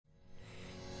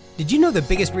Did you know the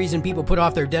biggest reason people put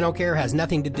off their dental care has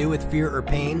nothing to do with fear or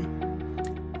pain?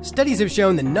 Studies have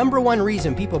shown the #1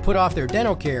 reason people put off their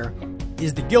dental care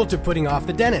is the guilt of putting off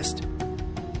the dentist.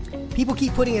 People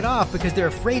keep putting it off because they're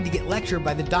afraid to get lectured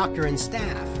by the doctor and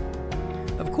staff.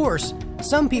 Of course,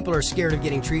 some people are scared of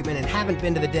getting treatment and haven't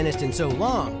been to the dentist in so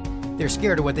long, they're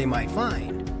scared of what they might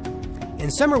find.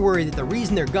 And some are worried that the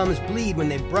reason their gums bleed when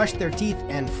they brush their teeth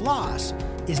and floss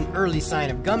is an early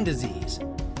sign of gum disease.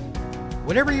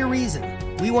 Whatever your reason,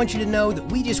 we want you to know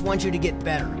that we just want you to get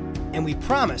better, and we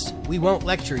promise we won't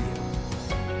lecture you.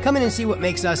 Come in and see what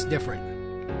makes us different.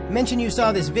 Mention you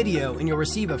saw this video and you'll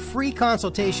receive a free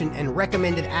consultation and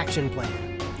recommended action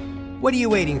plan. What are you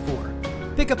waiting for?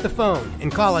 Pick up the phone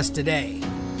and call us today.